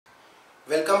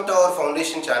Welcome to our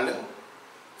foundation channel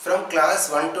from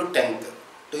class 1 to 10th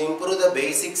to improve the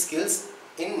basic skills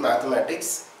in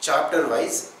mathematics chapter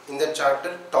wise in the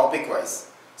chapter topic wise.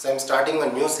 So I am starting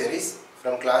a new series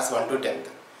from class 1 to 10th.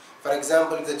 For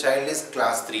example, if the child is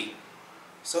class 3.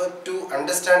 So to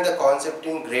understand the concept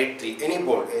in grade 3, any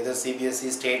board, either CBSE,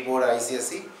 state board,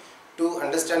 ICSE, to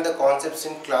understand the concepts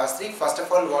in class 3, first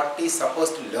of all what is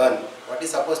supposed to learn, what is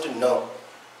supposed to know.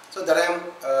 So that I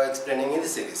am explaining in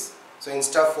this series. So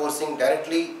instead of forcing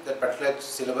directly that particular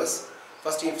syllabus,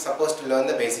 first you are supposed to learn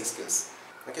the basic skills.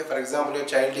 Okay, for example, your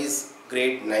child is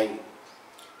grade 9.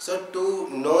 So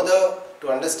to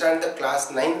understand the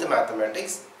class 9th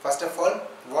mathematics, first of all,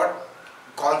 what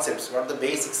concepts, what the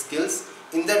basic skills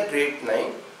in the grade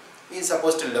 9 is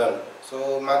supposed to learn.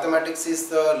 So mathematics is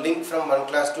the link from one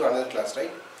class to another class,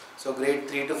 right? So grade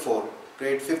 3 to 4,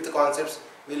 grade 5th concepts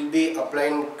will be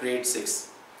applying grade 6.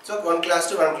 So one class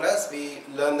to one class we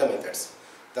learn the methods.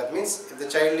 That means if the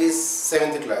child is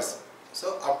 7th class,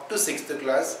 so up to 6th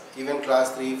class, even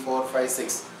class 3, 4, 5,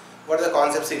 6, what are the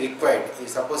concepts he required, he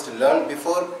is supposed to learn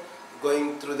before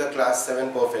going through the class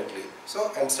 7 perfectly.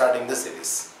 So I am starting the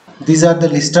series. These are the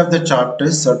list of the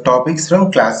chapters or topics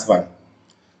from class 1.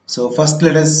 So first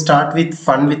let us start with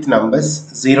fun with numbers,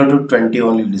 0 to 20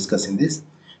 only we'll discuss in this.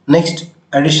 Next,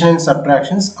 addition and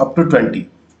subtractions up to 20.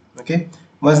 Okay,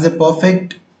 once the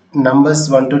perfect numbers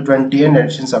 1 to 20 and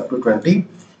additions up to 20,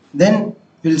 then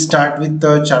we'll start with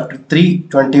the chapter 3,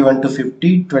 21 to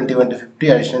 50, 21 to 50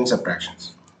 addition and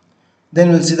subtractions. Then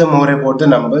we'll see the more about the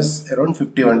numbers around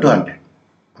 51 to 100.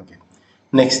 Okay,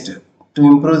 next, to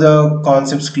improve the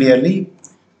concepts clearly,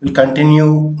 we'll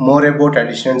continue more about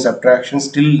addition and subtraction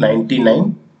till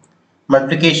 99,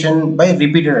 multiplication by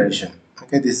repeated addition.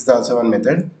 Okay, this is also one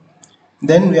method.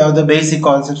 Then we have the basic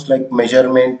concepts like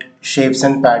measurement, shapes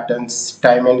and patterns,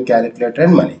 time and calculator,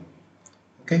 and money.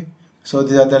 Okay, so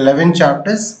these are the 11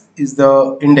 chapters is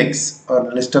the index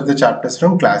or list of the chapters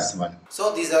from class 1.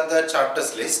 So these are the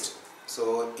chapters list.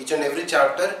 So each and every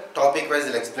chapter topic wise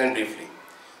I'll explain briefly.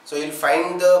 So you'll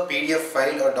find the PDF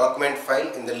file or document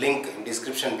file in the link in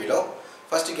description below.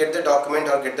 First you get the document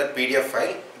or get the PDF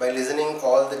file by listening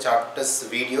all the chapters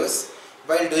videos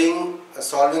while doing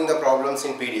solving the problems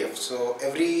in PDF. So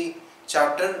every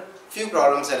chapter few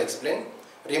problems I'll explain.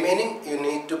 Remaining you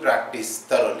need to practice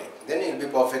thoroughly. Then you'll be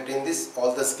perfect in this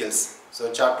all the skills.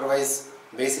 So chapter wise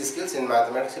basic skills in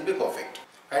mathematics will be perfect.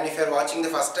 And if you are watching the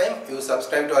first time, you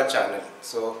subscribe to our channel.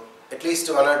 So at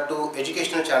least 1 or 2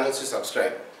 educational channels to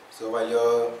subscribe. So while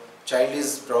your child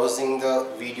is browsing the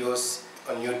videos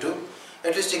on YouTube,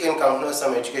 at least you can count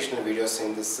some educational videos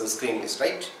in this screen list,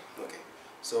 right? Okay.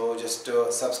 So just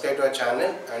subscribe to our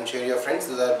channel and share your friends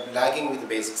who are lagging with the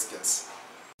basic skills.